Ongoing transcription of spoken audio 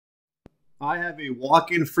I have a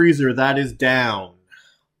walk-in freezer that is down.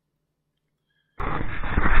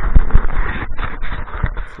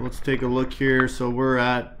 So let's take a look here. So we're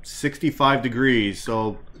at 65 degrees,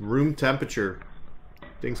 so room temperature.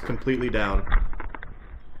 Things completely down.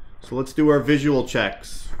 So let's do our visual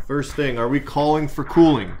checks. First thing, are we calling for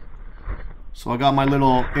cooling? So I got my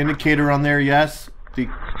little indicator on there, yes. The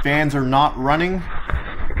fans are not running.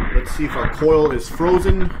 Let's see if our coil is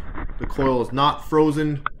frozen. The coil is not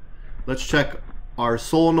frozen. Let's check our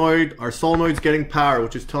solenoid. Our solenoid's getting power,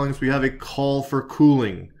 which is telling us we have a call for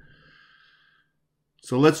cooling.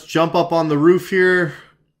 So let's jump up on the roof here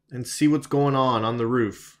and see what's going on the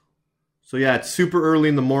roof. So yeah, it's super early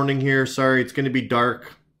in the morning here. Sorry, it's going to be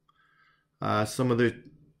dark. Some of the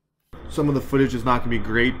footage is not going to be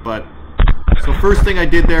great, but so first thing I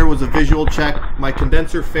did there was a visual check. My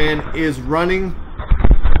condenser fan is running.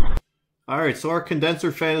 Alright, so our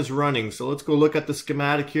condenser fan is running. So let's go look at the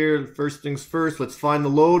schematic here. First things first, let's find the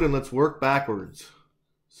load and let's work backwards.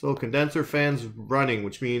 So condenser fan's running,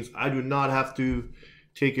 which means I do not have to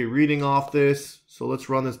take a reading off this. So let's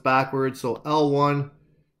run this backwards. So L1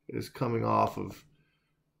 is coming off of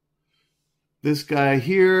this guy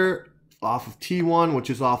here, off of T1, which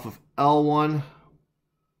is off of L1,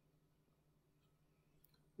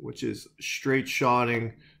 which is straight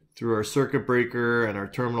shotting through our circuit breaker and our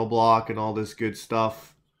terminal block and all this good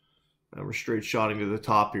stuff. And we're straight shotting to the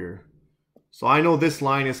top here. So I know this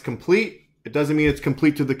line is complete. It doesn't mean it's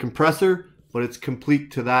complete to the compressor, but it's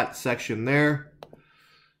complete to that section there.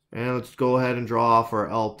 And let's go ahead and draw off our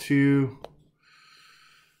L2.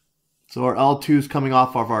 So our L2 is coming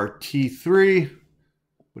off of our T3,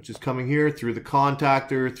 which is coming here through the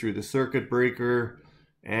contactor, through the circuit breaker,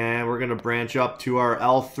 and we're going to branch up to our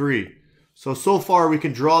L3. So far we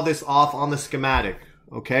can draw this off on the schematic,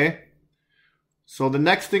 okay? So the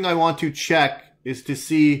next thing I want to check is to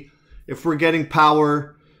see if we're getting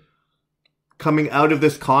power coming out of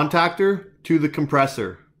this contactor to the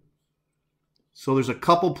compressor. So there's a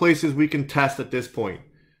couple places we can test at this point.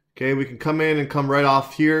 Okay, we can come in and come right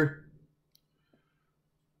off here.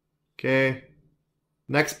 Okay.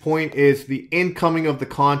 Next point is the incoming of the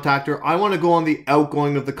contactor. I want to go on the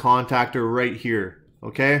outgoing of the contactor right here.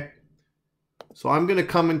 Okay. So I'm going to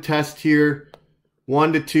come and test here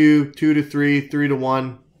 1 to 2, 2 to 3, 3 to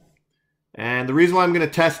 1. And the reason why I'm going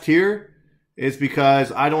to test here is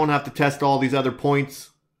because I don't have to test all these other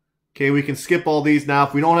points. Okay, we can skip all these. Now,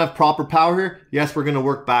 if we don't have proper power here, yes, we're going to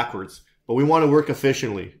work backwards. But we want to work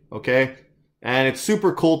efficiently, okay? And it's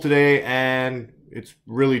super cold today and it's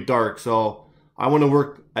really dark. So I want to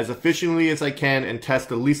work as efficiently as I can and test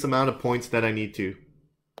the least amount of points that I need to.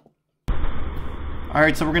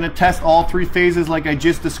 Alright, so we're going to test all three phases like I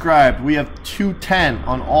just described. We have 210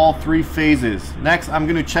 on all three phases. Next, I'm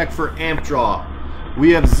going to check for amp draw.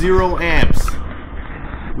 We have 0 amps.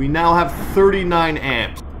 We now have 39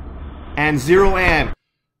 amps. And 0 amp.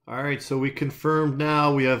 Alright, so we confirmed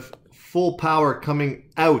now we have full power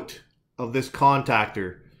coming out of this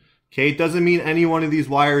contactor. Okay, it doesn't mean any one of these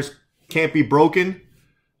wires can't be broken.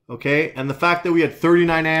 Okay, and the fact that we had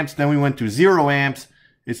 39 amps, then we went to 0 amps,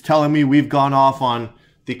 it's telling me we've gone off on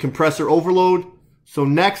the compressor overload. So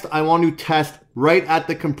next I want to test right at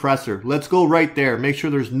the compressor. Let's go right there. Make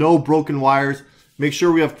sure there's no broken wires. Make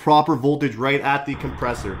sure we have proper voltage right at the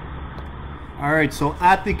compressor. Alright, so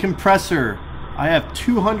at the compressor, I have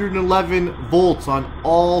 211 volts on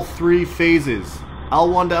all three phases.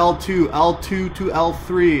 L1 to L2, L2 to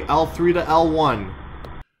L3, L3 to L1.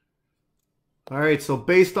 Alright, so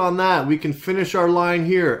based on that, we can finish our line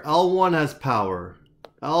here. L1 has power.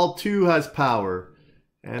 L2 has power.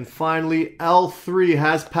 And finally, L3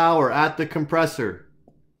 has power at the compressor.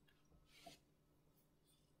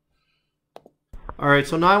 Alright,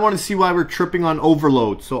 so now I want to see why we're tripping on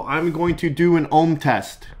overload. So I'm going to do an ohm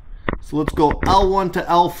test. So let's go L1 to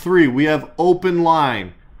L3. We have open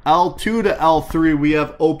line. L2 to L3. We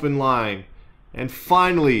have open line. And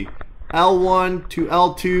finally, L1 to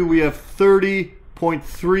L2. We have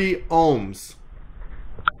 30.3 ohms.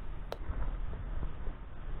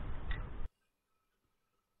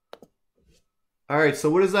 Alright, so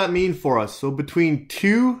what does that mean for us? So between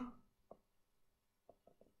 2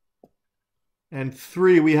 and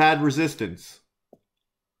 3 we had resistance.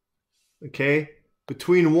 Okay,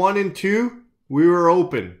 between 1 and 2 we were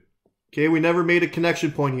open. Okay, we never made a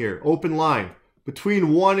connection point here. Open line.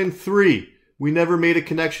 Between 1 and 3 we never made a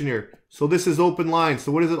connection here. So this is open line.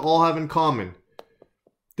 So what does it all have in common?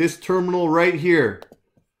 This terminal right here,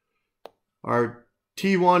 our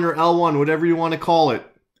T1 or L1, whatever you want to call it,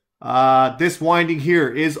 this winding here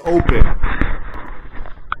is open.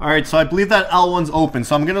 Alright, so I believe that L1's open,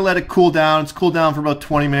 so I'm going to let it cool down. It's cooled down for about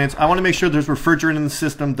 20 minutes. I want to make sure there's refrigerant in the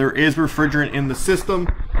system. There is refrigerant in the system.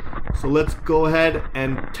 So let's go ahead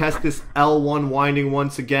and test this L1 winding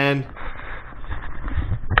once again.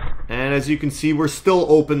 And as you can see, we're still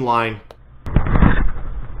open line.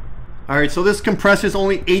 Alright, so this compressor is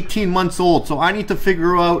only 18 months old, so I need to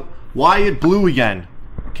figure out why it blew again.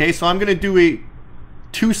 Okay, so I'm going to do a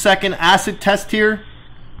 2-second acid test here,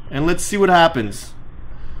 and let's see what happens.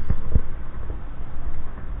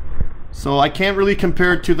 So I can't really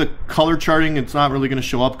compare it to the color charting. It's not really going to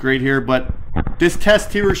show up great here, but this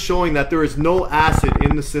test here is showing that there is no acid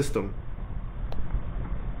in the system.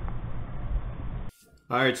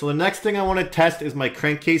 Alright, so the next thing I want to test is my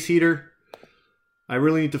crankcase heater. I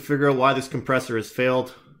really need to figure out why this compressor has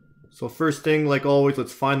failed. So first thing, like always,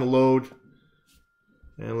 let's find the load.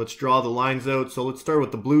 And let's draw the lines out. So let's start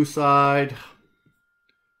with the blue side.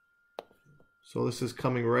 So this is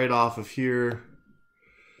coming right off of here.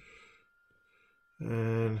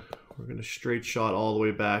 And we're going to straight shot all the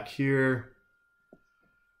way back here.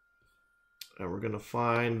 And we're going to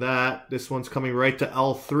find that this one's coming right to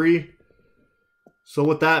L3. So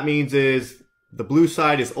what that means is the blue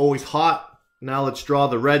side is always hot. Now let's draw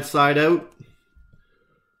the red side out.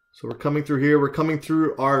 So we're coming through here. We're coming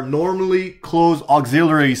through our normally closed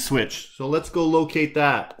auxiliary switch. So let's go locate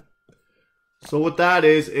that. So what that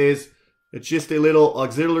is it's just a little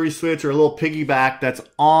auxiliary switch or a little piggyback that's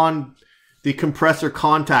on the compressor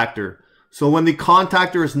contactor. So when the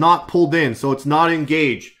contactor is not pulled in, so it's not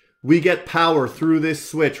engaged, we get power through this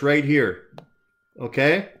switch right here.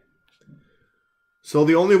 Okay? So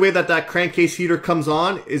the only way that that crankcase heater comes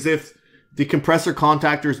on is if the compressor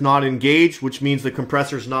contactor is not engaged, which means the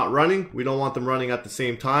compressor is not running. We don't want them running at the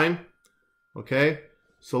same time. Okay?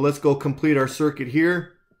 So let's go complete our circuit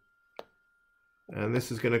here. And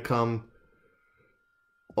this is going to come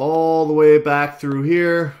all the way back through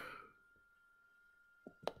here.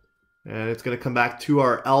 And it's going to come back to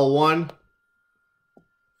our L1.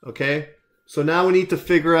 Okay, so now we need to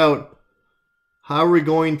figure out how are we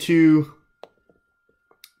going to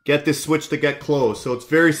get this switch to get closed. So it's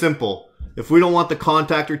very simple. If we don't want the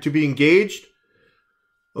contactor to be engaged,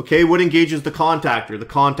 okay, what engages the contactor? The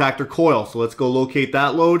contactor coil. So let's go locate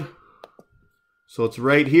that load. So it's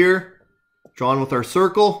right here, drawn with our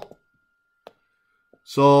circle.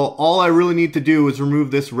 So all I really need to do is remove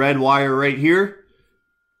this red wire right here.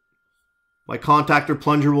 My contactor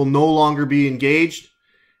plunger will no longer be engaged,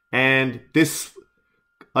 and this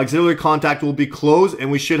auxiliary contact will be closed,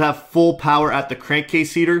 and we should have full power at the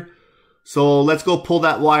crankcase heater. So let's go pull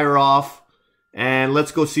that wire off, and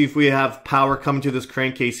let's go see if we have power coming to this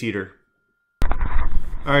crankcase heater.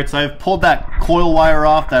 Alright, so I've pulled that coil wire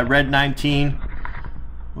off, that red 19.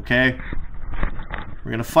 Okay,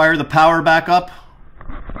 we're going to fire the power back up.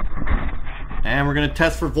 And we're going to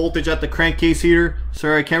test for voltage at the crankcase heater.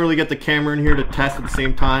 Sorry, I can't really get the camera in here to test at the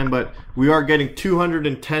same time, but we are getting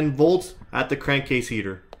 210 volts at the crankcase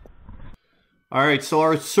heater. Alright, so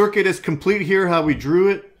our circuit is complete here, how we drew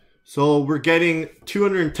it. So we're getting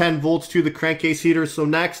 210 volts to the crankcase heater. So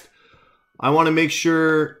next, I want to make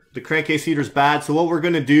sure the crankcase heater is bad. So what we're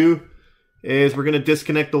going to do is we're going to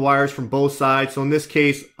disconnect the wires from both sides. So in this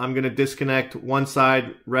case, I'm going to disconnect one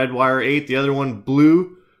side red wire 8, the other one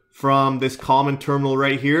blue, from this common terminal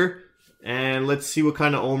right here, and let's see what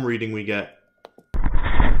kind of ohm reading we get.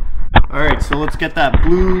 Alright, so let's get that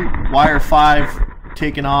blue wire 5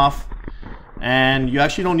 taken off, and you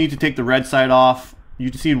actually don't need to take the red side off. You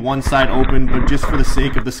just need one side open, but just for the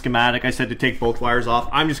sake of the schematic I said to take both wires off.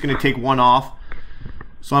 I'm just going to take one off.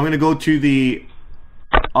 So I'm going to go to the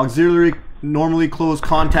auxiliary normally closed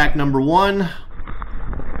contact number 1.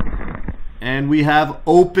 And we have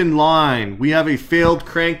open line. We have a failed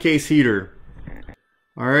crankcase heater.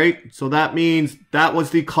 Alright, so that means that was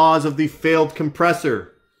the cause of the failed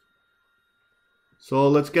compressor. So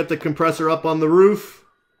let's get the compressor up on the roof.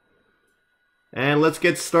 And let's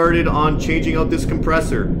get started on changing out this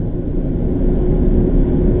compressor.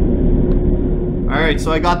 Alright,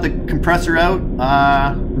 so I got the compressor out.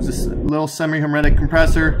 It was this little semi-hermetic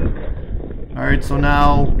compressor. Alright, so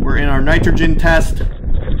now we're in our nitrogen test.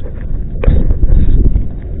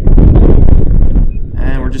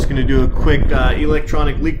 Just going to do a quick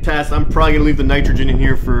electronic leak test. I'm probably going to leave the nitrogen in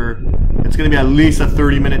here for, it's going to be at least a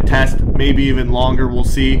 30-minute test, maybe even longer, we'll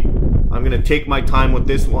see. I'm going to take my time with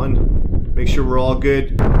this one, make sure we're all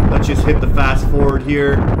good. Let's just hit the fast forward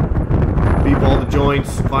here, beep all the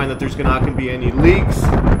joints, find that there's not going to be any leaks.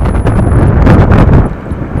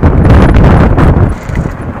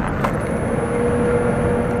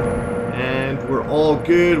 And we're all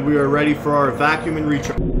good. We are ready for our vacuum and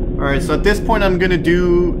recharge. Alright, so at this point I'm going to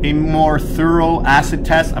do a more thorough acid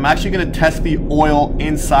test. I'm actually going to test the oil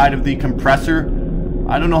inside of the compressor.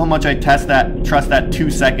 I don't know how much I trust that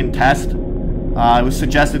 2-second test. It was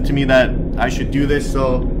suggested to me that I should do this,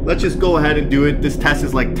 so let's just go ahead and do it. This test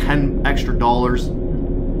is like $10 extra.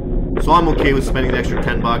 So I'm okay with spending the extra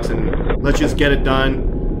 10 bucks, and let's just get it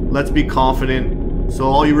done. Let's be confident. So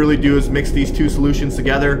all you really do is mix these two solutions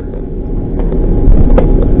together.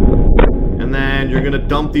 And then you're gonna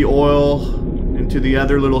dump the oil into the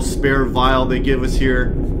other little spare vial they give us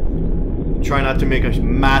here. Try not to make a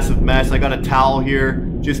massive mess. I got a towel here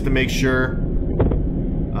just to make sure.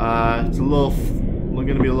 It's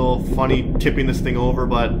gonna be a little funny tipping this thing over,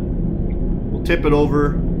 but we'll tip it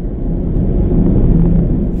over.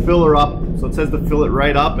 Fill her up. So it says to fill it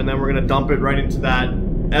right up, and then we're gonna dump it right into that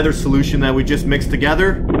other solution that we just mixed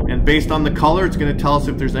together. And based on the color, it's gonna tell us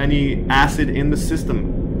if there's any acid in the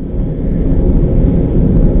system.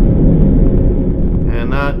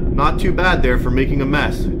 Not too bad there for making a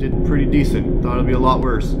mess. It did pretty decent. Thought it'd be a lot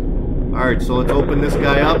worse. Alright, so let's open this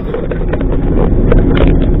guy up.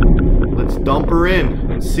 Let's dump her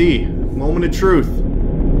in and see. Moment of truth.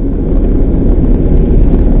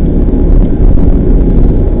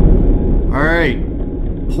 Alright,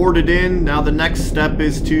 poured it in. Now the next step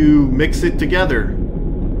is to mix it together.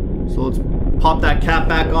 So let's pop that cap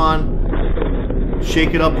back on.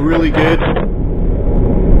 Shake it up really good.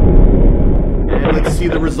 And let's see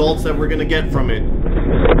the results that we're going to get from it.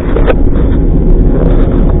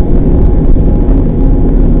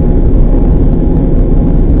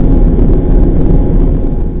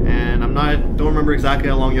 And don't remember exactly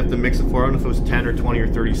how long you have to mix it for. I don't know if it was 10 or 20 or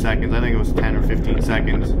 30 seconds. I think it was 10 or 15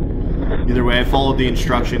 seconds. Either way, I followed the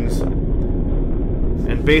instructions.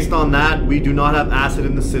 And based on that, we do not have acid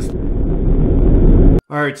in the system.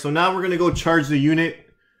 Alright, so now we're going to go charge the unit.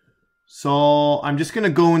 So I'm just going to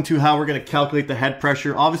go into how we're going to calculate the head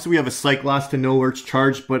pressure. Obviously we have a sight glass to know where it's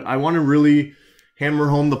charged, but I want to really hammer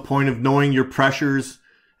home the point of knowing your pressures,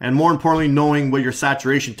 and more importantly knowing what your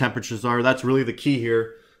saturation temperatures are. That's really the key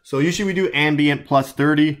here. So usually we do ambient plus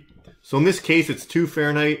 30. So in this case it's 2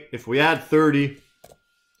 Fahrenheit. If we add 30,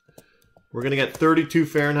 we're going to get 32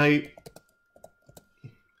 Fahrenheit.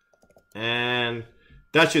 And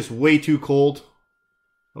that's just way too cold.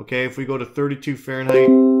 Okay, if we go to 32 Fahrenheit.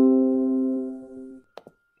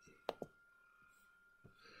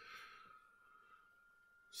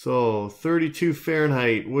 So 32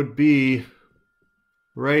 Fahrenheit would be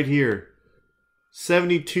right here,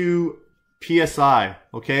 72 PSI,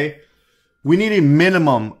 okay? We need a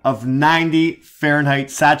minimum of 90 Fahrenheit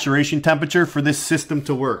saturation temperature for this system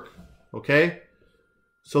to work, okay?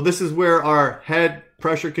 So this is where our head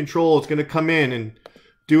pressure control is going to come in and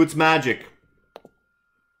do its magic,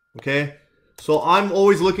 okay? So I'm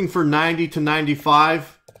always looking for 90 to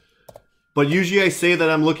 95, but usually I say that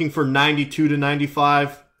I'm looking for 92 to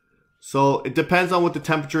 95. So it depends on what the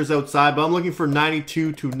temperature is outside, but I'm looking for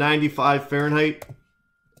 92 to 95 Fahrenheit.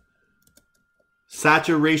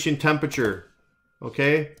 Saturation temperature.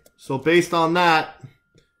 Okay, so based on that,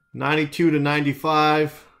 92 to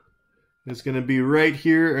 95 is going to be right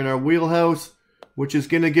here in our wheelhouse, which is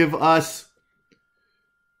going to give us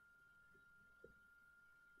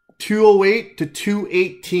 208 to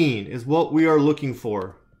 218 is what we are looking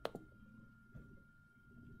for.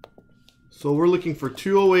 So we're looking for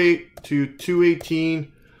 208 to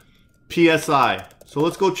 218 PSI. So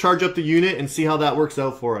let's go charge up the unit and see how that works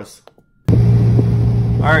out for us.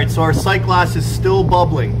 Alright, so our sight glass is still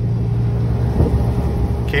bubbling.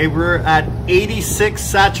 Okay, we're at 86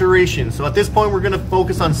 saturation. So at this point we're going to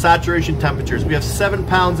focus on saturation temperatures. We have 7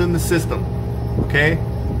 pounds in the system. Okay,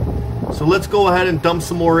 so let's go ahead and dump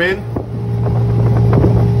some more in.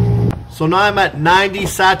 So now I'm at 90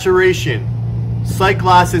 saturation. Sight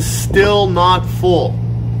glass is still not full.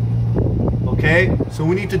 Okay, so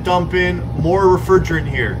we need to dump in more refrigerant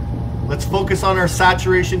here. Let's focus on our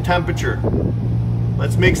saturation temperature.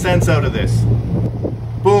 Let's make sense out of this.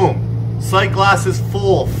 Boom, sight glass is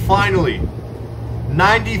full, finally.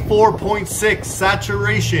 94.6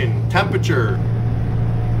 saturation temperature.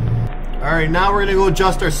 Alright, now we're going to go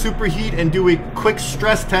adjust our superheat and do a quick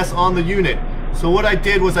stress test on the unit. So what I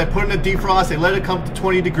did was I put in a defrost, I let it come to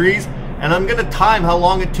 20 degrees, and I'm going to time how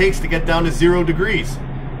long it takes to get down to 0 degrees.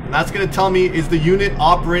 And that's going to tell me, is the unit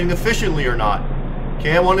operating efficiently or not?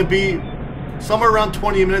 Okay, I want to be somewhere around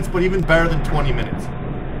 20 minutes, but even better than 20 minutes.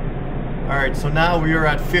 Alright, so now we are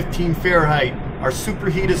at 15 Fahrenheit. Our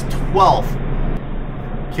superheat is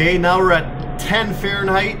 12. Okay, now we're at 10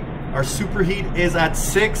 Fahrenheit. Our superheat is at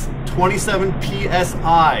 627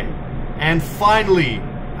 PSI. And finally,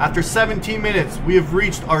 After 17 minutes, we have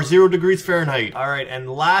reached our 0 degrees Fahrenheit. All right, and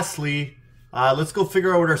lastly, let's go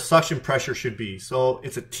figure out what our suction pressure should be. So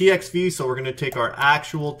it's a TXV, so we're gonna take our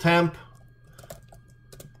actual temp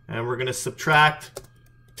and we're gonna subtract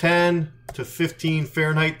 10 to 15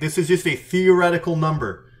 Fahrenheit. This is just a theoretical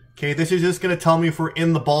number. Okay, this is just gonna tell me if we're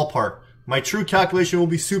in the ballpark. My true calculation will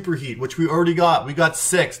be superheat, which we already got. We got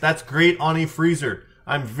 6. That's great on a freezer.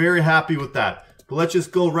 I'm very happy with that. But let's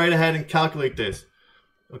just go right ahead and calculate this.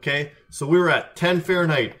 Okay, so we were at 10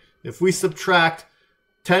 Fahrenheit. If we subtract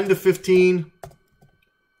 10 to 15,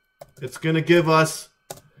 it's going to give us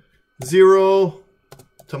 0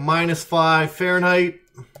 to -5 Fahrenheit.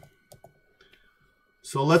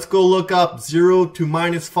 So let's go look up 0 to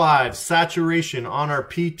 -5 saturation on our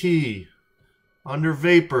PT under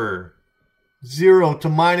vapor. 0 to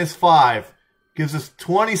 -5 gives us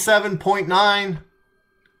 27.9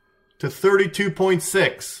 to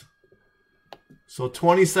 32.6. So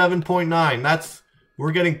 27.9,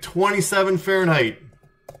 we're getting 27 Fahrenheit.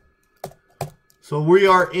 So we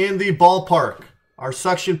are in the ballpark. Our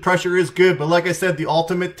suction pressure is good, but like I said, the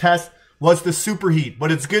ultimate test was the superheat.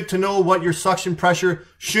 But it's good to know what your suction pressure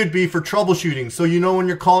should be for troubleshooting. So you know when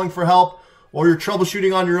you're calling for help or you're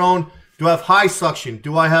troubleshooting on your own, do I have high suction?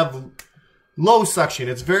 Do I have low suction?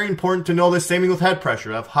 It's very important to know this. Same thing with head pressure.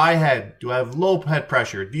 Do I have high head? Do I have low head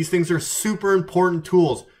pressure? These things are super important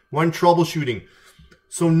tools when troubleshooting.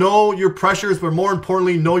 So know your pressures, but more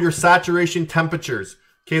importantly, know your saturation temperatures.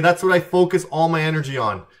 Okay, that's what I focus all my energy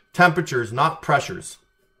on. Temperatures, not pressures.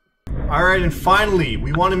 All right, and finally,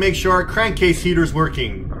 we want to make sure our crankcase heater is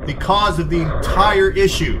working. The cause of the entire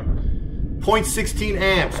issue. 0.16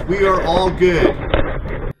 amps, we are all good.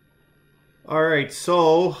 All right,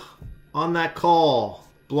 so on that call,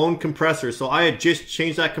 blown compressor. So I had just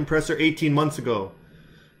changed that compressor 18 months ago.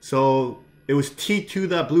 So it was T2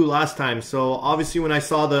 that blew last time. So obviously when I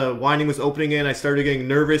saw the winding was opening in, I started getting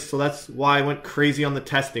nervous. So that's why I went crazy on the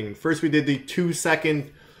testing. First we did the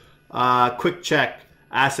 2-second Qwikcheck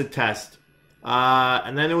acid test.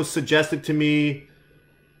 And then it was suggested to me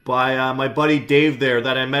by my buddy Dave there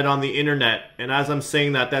that I met on the internet. And as I'm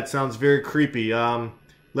saying that, that sounds very creepy.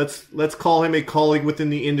 Let's call him a colleague within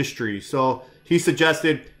the industry. So he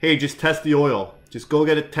suggested, hey, just test the oil. Just go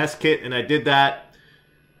get a test kit, and I did that.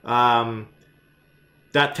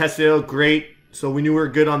 That tested out great, so we knew we were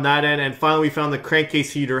good on that end. And finally, we found the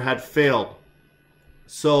crankcase heater had failed.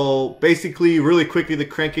 So basically, really quickly, the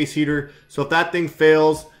crankcase heater. So if that thing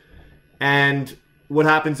fails, and what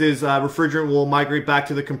happens is refrigerant will migrate back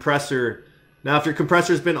to the compressor. Now, if your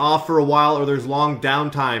compressor's been off for a while or there's long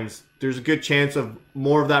downtimes, there's a good chance of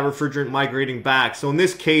more of that refrigerant migrating back. So in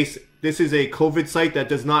this case, this is a COVID site that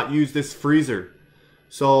does not use this freezer.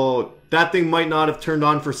 So that thing might not have turned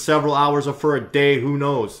on for several hours or for a day, who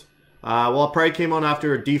knows. Well, it probably came on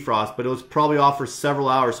after a defrost, but it was probably off for several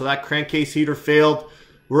hours. So that crankcase heater failed.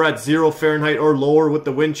 We're at 0 Fahrenheit or lower with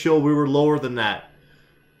the wind chill. We were lower than that.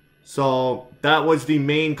 So that was the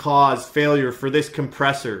main cause failure for this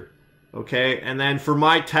compressor. Okay, and then for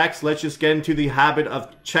my techs, let's just get into the habit of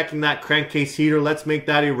checking that crankcase heater. Let's make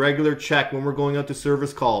that a regular check when we're going out to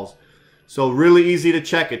service calls. So really easy to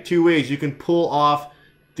check it. 2 ways. You can pull off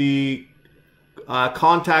the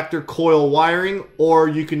contactor coil wiring, or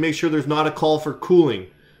you can make sure there's not a call for cooling.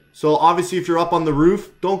 So obviously if you're up on the roof,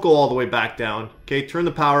 don't go all the way back down. Okay, turn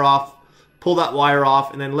the power off, pull that wire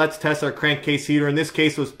off, and then let's test our crankcase heater. In this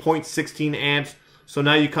case it was 0.16 amps. So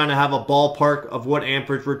now you kind of have a ballpark of what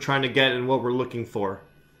amperage we're trying to get and what we're looking for.